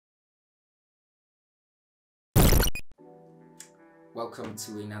Welcome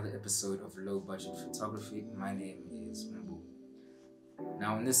to another episode of Low Budget Photography. My name is Mbu.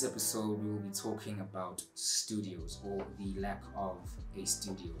 Now, in this episode, we will be talking about studios or the lack of a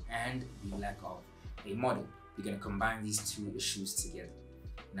studio and the lack of a model. We're going to combine these two issues together.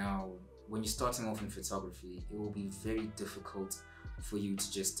 Now, when you're starting off in photography, it will be very difficult for you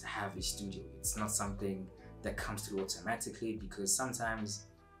to just have a studio. It's not something that comes through automatically because sometimes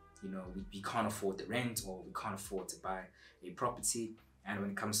we can't afford the rent or we can't afford to buy a property. And when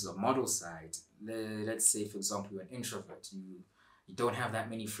it comes to the model side, let's say, for example, you're an introvert, you don't have that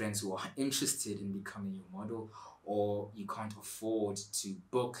many friends who are interested in becoming your model, or you can't afford to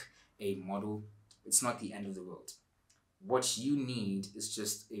book a model. It's not the end of the world. What you need is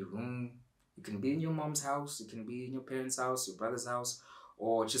just a room. It can be in your mom's house, it can be in your parents' house, your brother's house,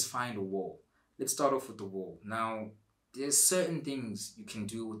 or just find a wall. Let's start off with the wall. Now, there's certain things you can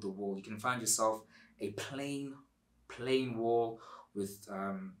do with the wall. You can find yourself a plain wall with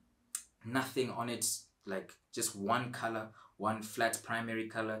nothing on it, like just one color, one flat primary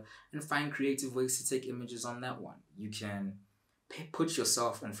color, and find creative ways to take images on that one. You can put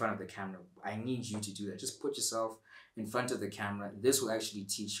yourself in front of the camera. I need you to do that. Just put yourself in front of the camera. This will actually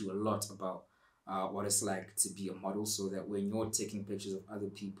teach you a lot about what it's like to be a model, so that when you're taking pictures of other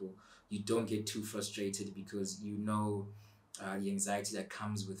people, you don't get too frustrated because you know the anxiety that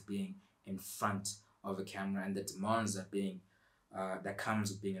comes with being in front of a camera and the demands that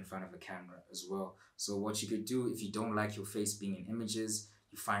comes with being in front of a camera as well. So what you could do, if you don't like your face being in images,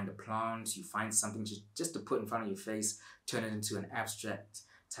 you find a plant, you find something just to put in front of your face, turn it into an abstract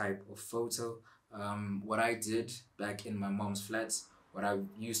type of photo. What I did back in my mom's flat, what I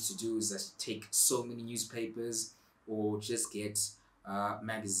used to do is just take so many newspapers or just get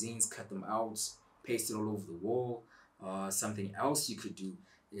magazines, cut them out, paste it all over the wall. Something else you could do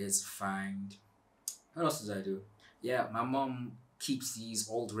is find, what else did I do? Yeah, my mom keeps these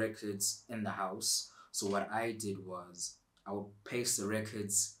old records in the house. So what I did was I would paste the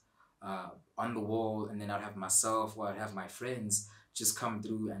records on the wall, and then I'd have myself or I'd have my friends just come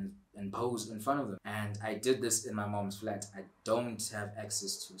through and pose in front of them. And I did this in my mom's flat. I don't have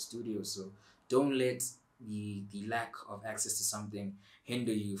access to a studio, so don't let the lack of access to something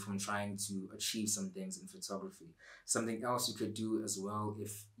hinder you from trying to achieve some things in photography. Something else you could do as well,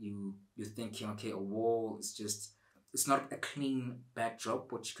 if you're thinking, okay, a wall is just, it's not a clean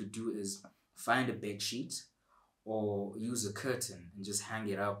backdrop. What you could do is find a bed sheet or use a curtain and just hang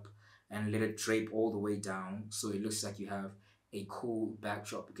it up and let it drape all the way down so it looks like you have a cool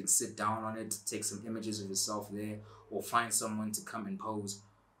backdrop. You can sit down on it, take some images of yourself there, or find someone to come and pose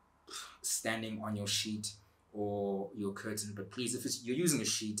standing on your sheet or your curtain. But please, if you're using a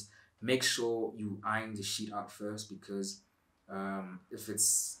sheet, make sure you iron the sheet out first, because if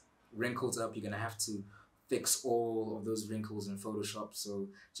it's wrinkled up, you're gonna have to fix all of those wrinkles in Photoshop. So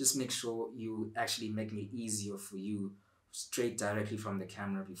just make sure you actually making it easier for you straight directly from the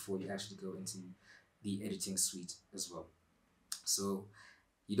camera before you actually go into the editing suite as well. So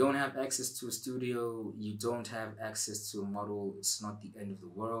you don't have access to a studio, you don't have access to a model, it's not the end of the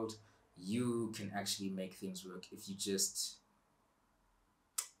world. You can actually make things work if you just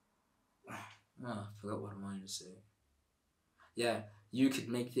I forgot what I wanted to say. Yeah, you could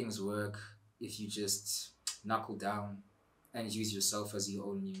make things work if you just knuckle down and use yourself as your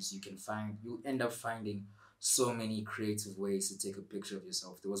own muse. You'll end up finding so many creative ways to take a picture of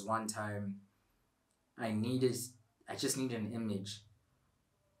yourself. There was one time I needed I just needed an image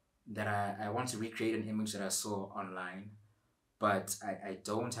that I want to recreate an image that I saw online, but I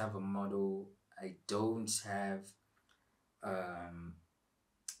don't have a model. I don't have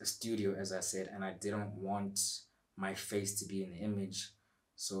a studio, as I said, and I didn't want my face to be in the image.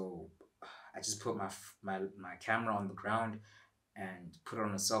 So I just put my camera on the ground and put it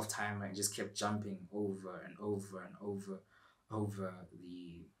on a self timer and just kept jumping over and over and over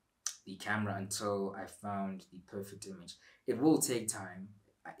the camera until I found the perfect image. It will take time.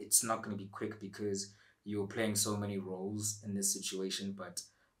 It's not going to be quick because you're playing so many roles in this situation, but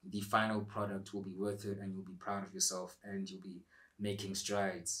the final product will be worth it and you'll be proud of yourself and you'll be making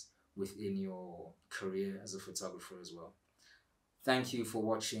strides within your career as a photographer as well. Thank you for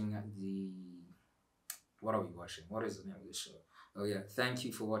watching what are we watching? What is the name of the show? Oh yeah, thank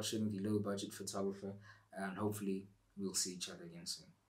you for watching the Low Budget Photographer, and hopefully we'll see each other again soon.